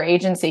campaigns their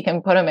agency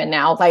can put them in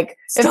now. Like,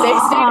 if they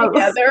stay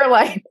together,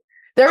 like,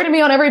 they're going to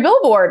be on every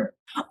billboard.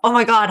 Oh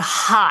my God,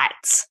 hot.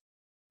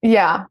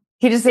 Yeah.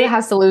 He just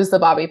has to lose the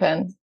bobby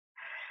pin.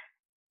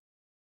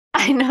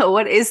 I know.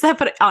 What is that?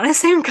 But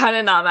honestly, I'm kind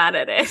of not mad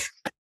at it.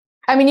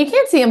 I mean, you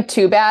can't see him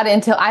too bad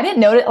until I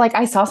didn't notice. Like,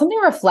 I saw something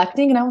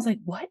reflecting and I was like,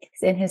 what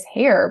is in his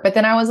hair? But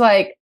then I was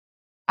like,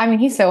 I mean,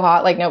 he's so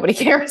hot, like nobody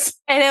cares.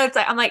 And it's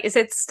like, I'm like, is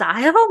it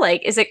style?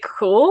 Like, is it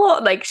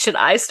cool? Like, should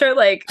I start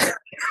like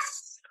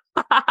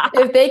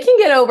if they can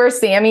get over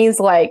Sammy's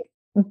like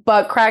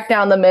butt crack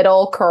down the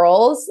middle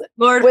curls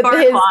Lord with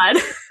his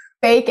his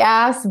fake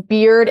ass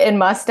beard and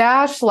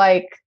mustache,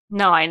 like,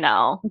 no, I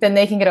know. Then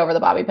they can get over the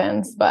bobby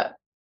pins. But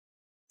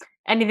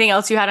anything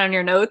else you had on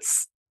your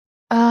notes?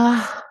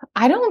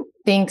 I don't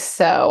think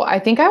so. I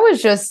think I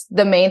was just,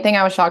 the main thing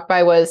I was shocked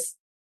by was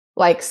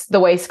like the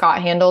way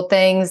Scott handled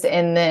things,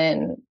 and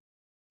then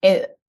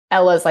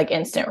Ella's like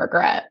instant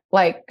regret.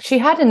 Like, she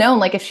had to know,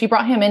 like, if she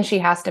brought him in, she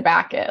has to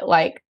back it.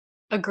 Like,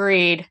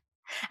 agreed.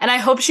 And I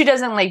hope she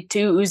doesn't like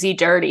do Uzi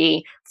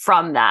dirty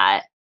from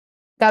that.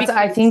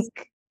 I think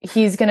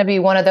he's going to be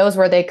one of those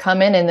where they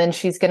come in and then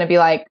she's going to be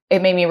like,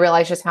 it made me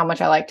realize just how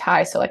much I like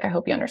Ty. So like, I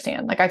hope you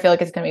understand. Like, I feel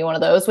like it's going to be one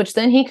of those, which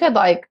then he could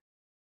like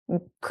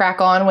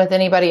crack on with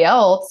anybody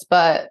else,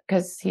 but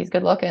because he's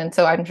good looking.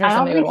 So I'm sure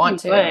somebody would want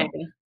to.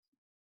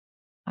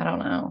 I don't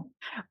know.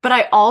 But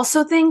I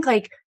also think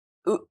like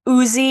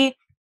Uzi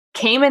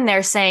came in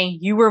there saying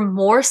you were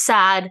more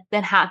sad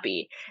than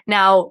happy.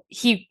 Now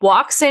he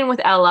walks in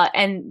with Ella,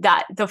 and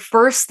that the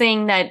first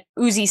thing that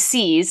Uzi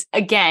sees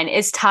again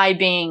is Ty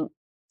being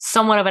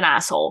somewhat of an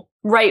asshole,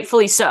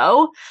 rightfully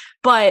so.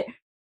 But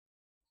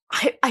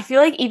I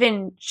feel like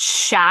even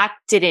Shaq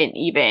didn't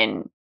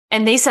even,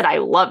 and they said I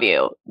love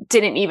you,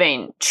 didn't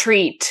even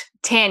treat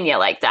Tanya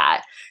like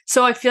that.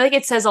 So I feel like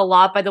it says a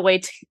lot by the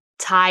way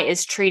Ty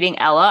is treating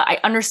Ella. I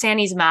understand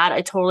he's mad.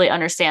 I totally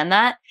understand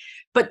that.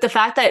 But the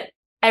fact that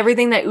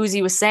everything that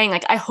Uzi was saying,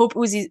 like, I hope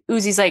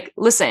Uzi's like,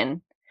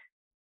 listen,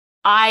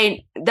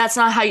 that's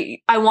not how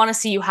I want to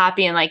see you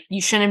happy. And like,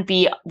 you shouldn't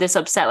be this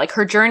upset. Like,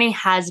 her journey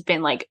has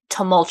been like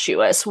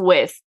tumultuous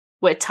with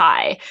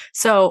Ty.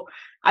 So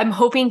I'm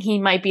hoping he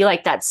might be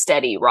like that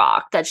steady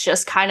rock that's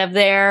just kind of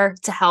there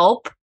to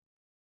help.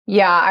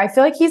 Yeah, I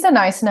feel like he's a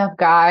nice enough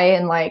guy,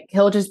 and like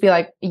he'll just be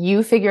like,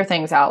 you figure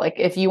things out. Like,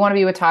 if you want to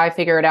be with Ty,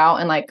 figure it out,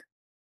 and like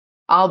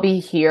I'll be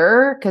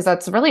here, because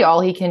that's really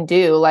all he can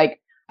do. Like,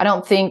 I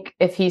don't think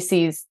if he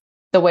sees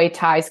the way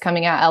Ty's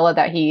coming at Ella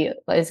that he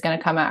is going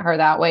to come at her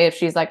that way. If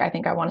she's like, I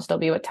think I want to still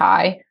be with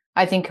Ty,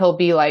 I think he'll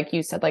be like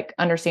you said, like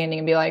understanding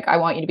and be like, I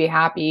want you to be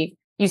happy.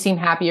 You seem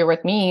happier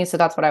with me, so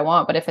that's what I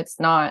want. But if it's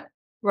not,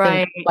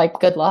 right, then, like,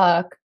 good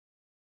luck.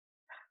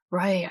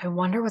 Right. I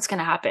wonder what's going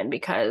to happen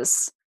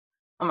because,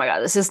 oh my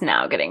God, this is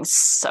now getting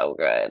so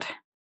good.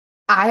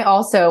 I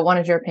also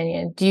wanted your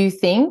opinion. Do you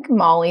think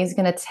Molly's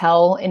going to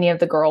tell any of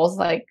the girls,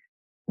 like,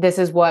 this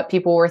is what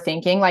people were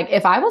thinking? Like,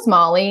 if I was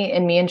Molly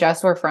and me and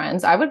Jess were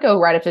friends, I would go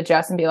right up to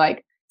Jess and be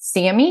like,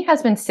 Sammy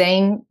has been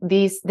saying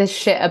this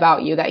shit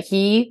about you, that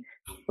he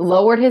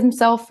lowered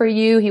himself for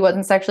you. He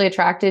wasn't sexually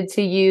attracted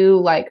to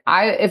you. Like,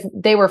 if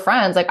they were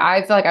friends, like,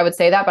 I feel like I would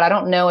say that, but I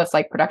don't know if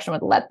like production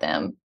would let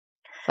them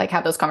like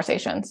have those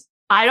conversations.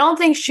 I don't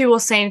think she will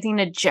say anything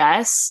to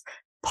Jess.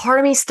 Part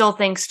of me still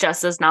thinks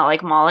Jess is not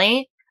like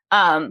Molly.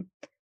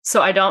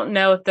 So I don't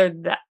know if they're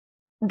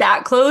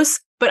that close,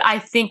 but I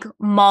think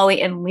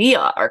Molly and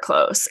Leah are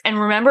close. And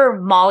remember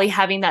Molly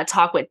having that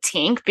talk with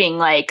Tink, being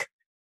like,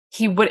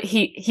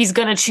 he's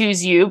gonna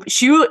choose you.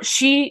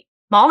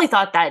 Molly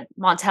thought that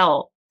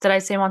Montel, did I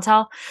say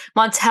Montel?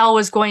 Montel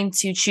was going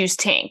to choose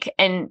Tink,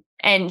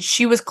 and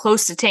she was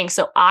close to Tink.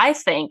 So I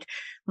think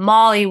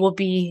Molly will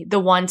be the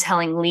one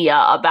telling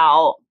Leah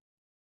about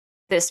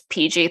this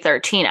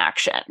PG-13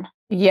 action.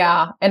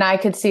 Yeah. And I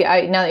could see,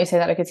 now that you say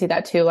that, I could see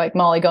that too. Like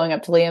Molly going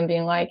up to Leah and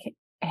being like,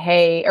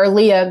 hey, or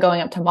Leah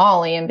going up to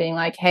Molly and being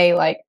like, hey,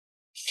 like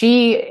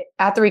she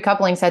at the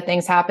recoupling said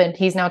things happened.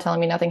 He's now telling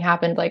me nothing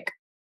happened. Like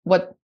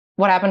what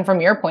happened from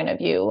your point of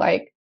view?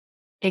 Like,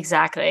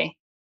 exactly.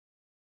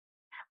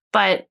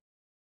 But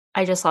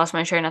I just lost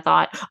my train of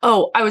thought.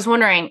 Oh, I was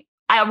wondering,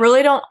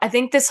 I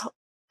think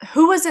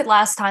who was it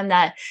last time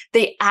that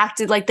they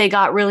acted like they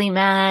got really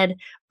mad,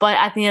 but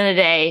at the end of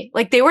the day,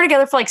 like they were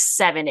together for like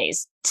 7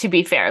 days, to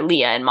be fair,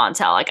 Leah and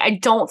Montel. Like, I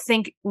don't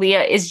think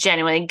Leah is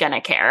genuinely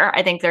gonna care.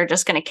 I think they're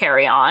just gonna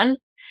carry on.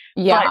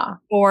 yeah. But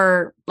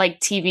for like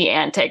TV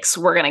antics,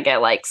 we're gonna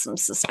get like some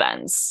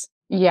suspense.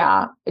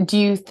 Yeah. How do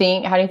you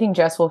think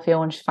Jess will feel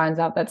when she finds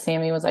out that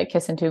Sammy was like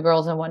kissing 2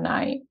 girls in one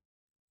night?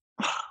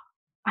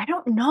 I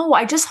don't know.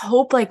 I just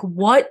hope, like,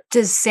 what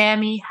does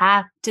Sammy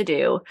have to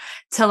do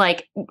to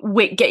like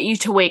get you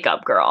to wake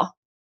up, girl?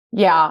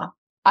 Yeah.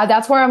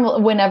 That's where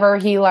whenever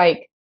he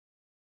like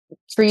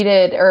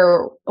treated,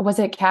 or was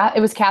it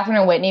it was Catherine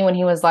and Whitney when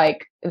he was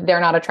like,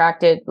 they're not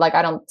attracted. Like,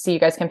 I don't see you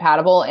guys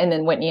compatible. And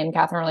then Whitney and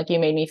Catherine were like, you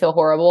made me feel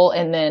horrible.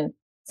 And then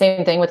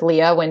same thing with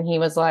Leah when he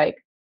was like,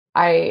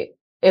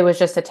 it was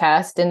just a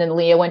test. And then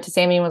Leah went to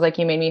Sammy and was like,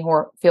 you made me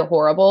feel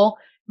horrible.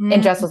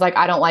 And Jess was like,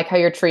 I don't like how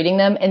you're treating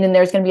them. And then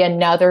there's going to be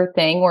another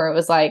thing where it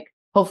was like,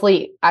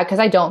 hopefully, because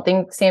I don't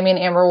think Sammy and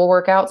Amber will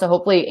work out. So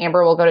hopefully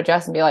Amber will go to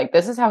Jess and be like,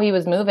 this is how he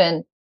was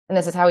moving. And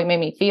this is how he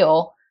made me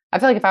feel. I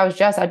feel like if I was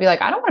Jess, I'd be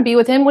like, I don't want to be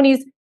with him when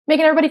he's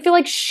making everybody feel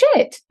like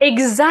shit.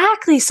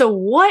 Exactly. So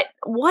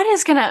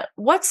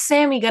what's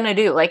Sammy gonna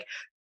do? Like,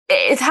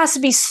 it has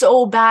to be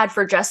so bad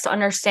for Jess to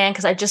understand,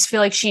 because I just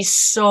feel like she's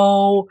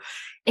so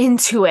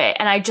into it.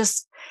 And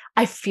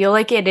I feel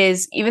like it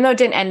is, even though it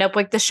didn't end up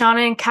like the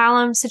Shauna and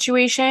Callum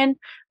situation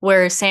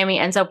where Sammy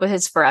ends up with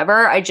his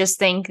forever, I just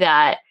think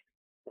that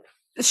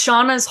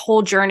Shauna's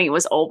whole journey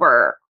was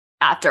over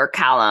after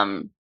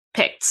Callum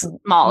picked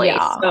Molly.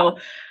 Yeah. So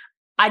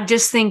I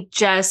just think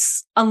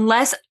Jess,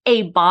 unless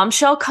a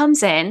bombshell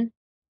comes in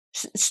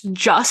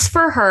just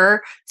for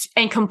her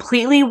and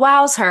completely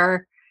wows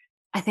her,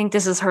 I think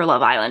this is her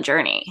Love Island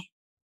journey.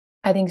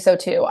 I think so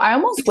too. I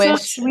almost wish.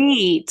 So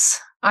sweet.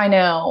 I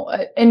know.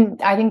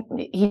 And I think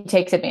he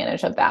takes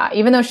advantage of that,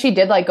 even though she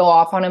did like go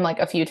off on him like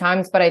a few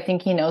times. But I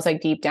think he knows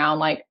like deep down,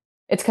 like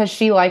it's because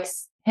she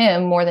likes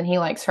him more than he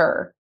likes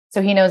her.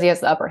 So he knows he has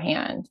the upper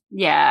hand.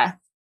 Yeah.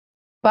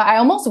 But I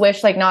almost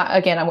wish, like, not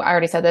again, I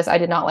already said this, I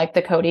did not like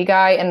the Cody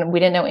guy, and we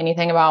didn't know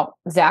anything about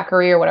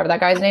Zachary or whatever that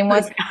guy's name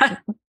was.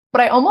 But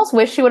I almost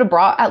wish she would have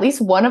brought at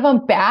least one of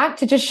them back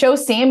to just show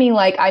Sammy,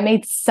 like, I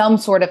made some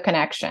sort of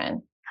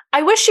connection.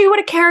 I wish she would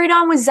have carried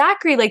on with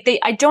Zachary. Like,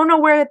 I don't know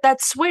where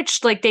that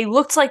switched. Like, they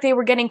looked like they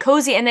were getting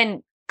cozy, and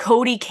then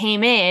Cody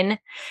came in.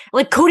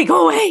 Like, Cody,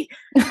 go away.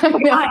 Oh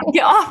God,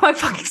 get off my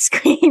fucking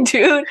screen,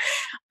 dude.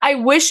 I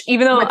wish,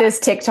 even though with this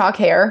TikTok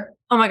hair.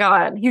 Oh my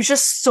God, he was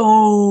just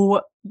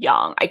so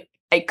young.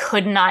 I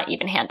could not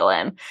even handle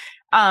him.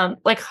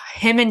 Like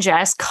him and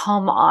Jess,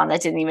 come on,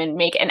 that didn't even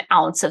make an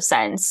ounce of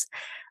sense.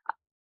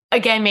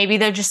 Again, maybe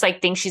they're just like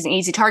think she's an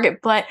easy target,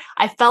 but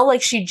I felt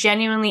like she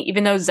genuinely,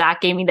 even though Zach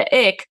gave me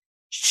the ick,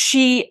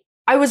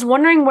 I was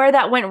wondering where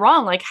that went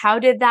wrong. Like, how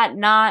did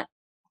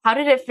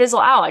it fizzle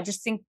out? I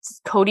just think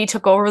Cody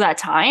took over that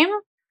time.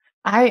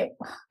 I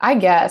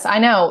guess. I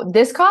know.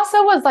 This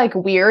Casa was like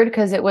weird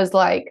because it was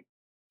like,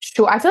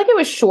 I feel like it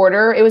was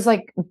shorter. It was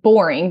like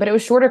boring, but it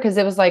was shorter because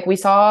it was like we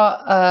saw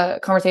a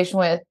conversation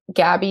with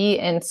Gabby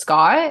and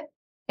Scott,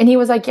 and he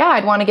was like, yeah,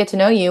 I'd want to get to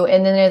know you.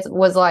 And then it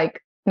was like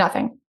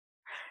nothing.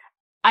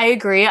 I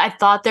agree. I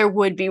thought there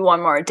would be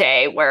one more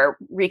day where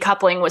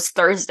recoupling was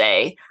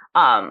Thursday,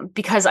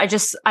 because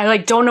I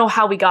like don't know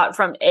how we got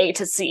from A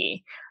to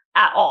C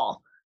at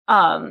all.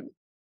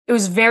 It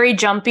was very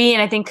jumpy,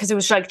 and I think because it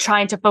was like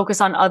trying to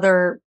focus on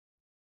other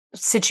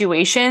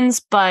situations,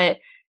 but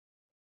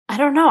I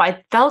don't know.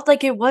 I felt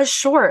like it was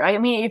short. I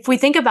mean, if we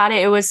think about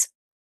it, it was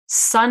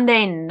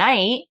Sunday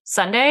night.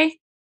 Sunday?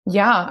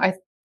 Yeah, I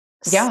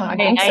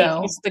think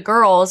so. It's the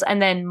girls,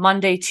 and then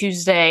Monday,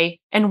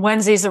 Tuesday, and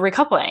Wednesday's the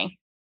recoupling.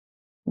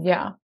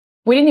 Yeah.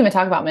 We didn't even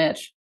talk about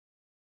Mitch.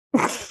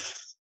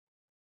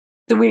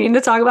 Do we need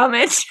to talk about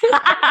Mitch?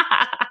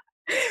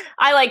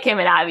 I like him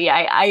and Abby.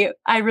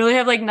 I really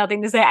have like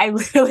nothing to say. I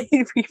literally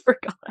we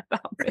forgot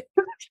about Mitch.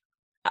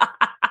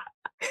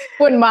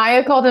 When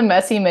Maya called him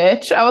Messy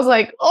Mitch, I was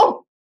like,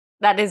 oh,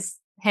 that is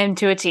him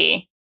to a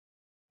T.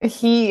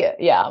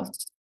 Yeah.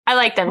 I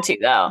like them too,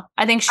 though.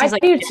 I think she's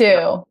like, do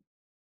too.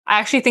 I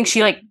actually think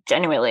she like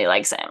genuinely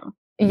likes him.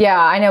 Yeah,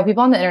 I know.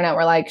 People on the internet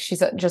were like, she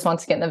just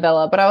wants to get in the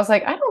villa. But I was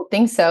like, I don't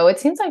think so. It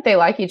seems like they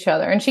like each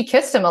other. And she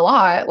kissed him a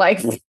lot.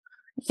 Like, you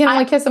can't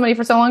only kiss somebody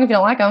for so long if you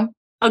don't like them.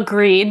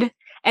 Agreed.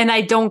 And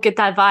I don't get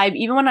that vibe.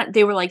 Even when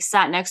they were like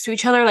sat next to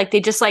each other, like they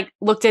just like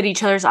looked at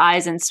each other's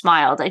eyes and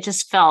smiled.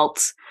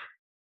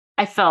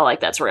 I felt like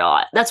that's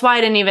real. That's why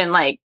I didn't even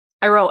like,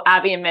 I wrote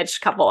Abby and Mitch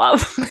couple up.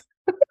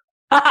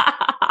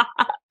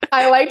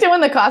 I liked it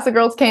when the Casa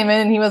girls came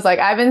in and he was like,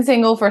 I've been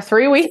single for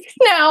 3 weeks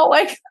now.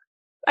 Like,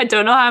 I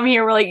don't know how I'm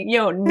here. We're like,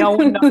 yo, no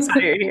one knows how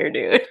you're here,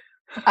 dude.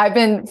 I've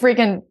been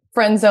freaking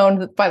friend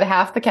zoned by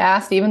half the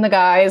cast, even the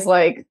guys.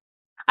 Like,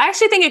 I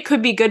actually think it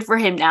could be good for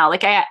him now.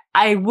 Like,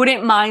 I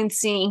wouldn't mind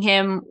seeing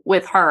him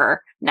with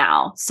her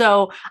now.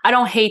 So I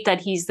don't hate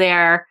that he's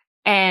there.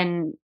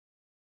 And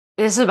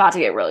this is about to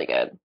get really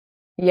good.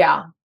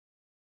 Yeah.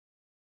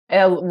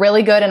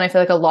 Really good. And I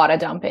feel like a lot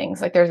of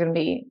dumpings. Like, there's going to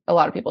be a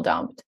lot of people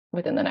dumped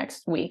within the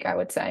next week, I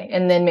would say.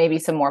 And then maybe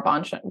some more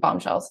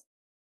bombshells.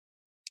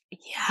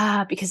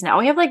 Yeah, because now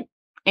we have like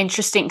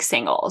interesting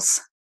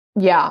singles.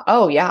 Yeah.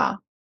 Oh, yeah.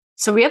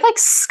 So we have like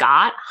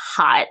Scott,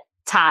 hot,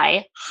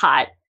 Ty,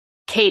 hot,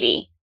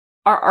 Katie.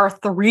 Are our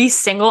 3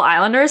 single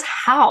islanders?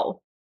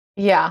 How?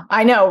 Yeah,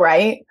 I know,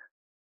 right?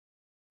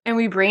 And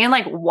we bring in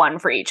like 1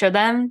 for each of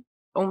them.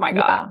 Oh my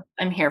God. Yeah.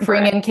 I'm here for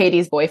Bring it. in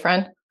Katie's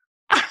boyfriend.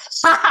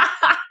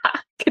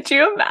 Could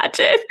you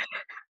imagine?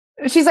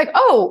 She's like,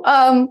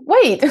 oh,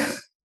 wait.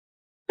 Is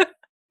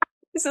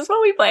this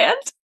what we planned?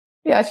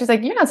 Yeah, she's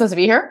like, you're not supposed to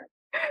be here.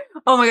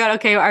 Oh my God.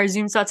 Okay, our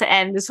Zoom's about to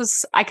end.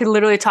 I could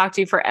literally talk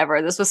to you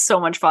forever. This was so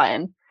much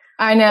fun.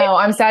 I know.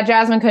 I'm sad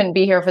Jasmine couldn't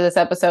be here for this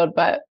episode,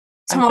 but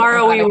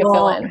tomorrow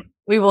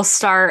we will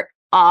start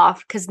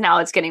off because now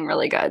it's getting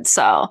really good.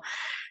 So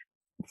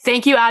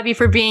thank you, Abby,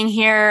 for being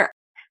here.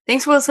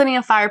 Thanks for listening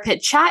to Fire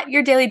Pit Chat,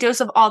 your daily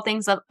dose of all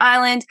things Love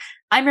Island.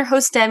 I'm your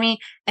host, Demi,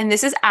 and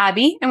this is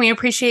Abby, and we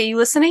appreciate you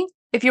listening.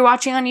 If you're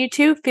watching on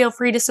YouTube, feel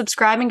free to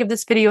subscribe and give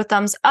this video a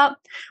thumbs up.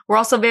 We're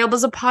also available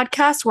as a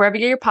podcast wherever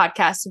you get your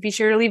podcasts. So be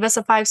sure to leave us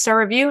a 5-star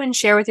review and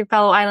share with your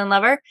fellow island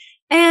lover.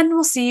 And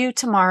we'll see you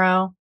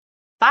tomorrow.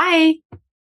 Bye.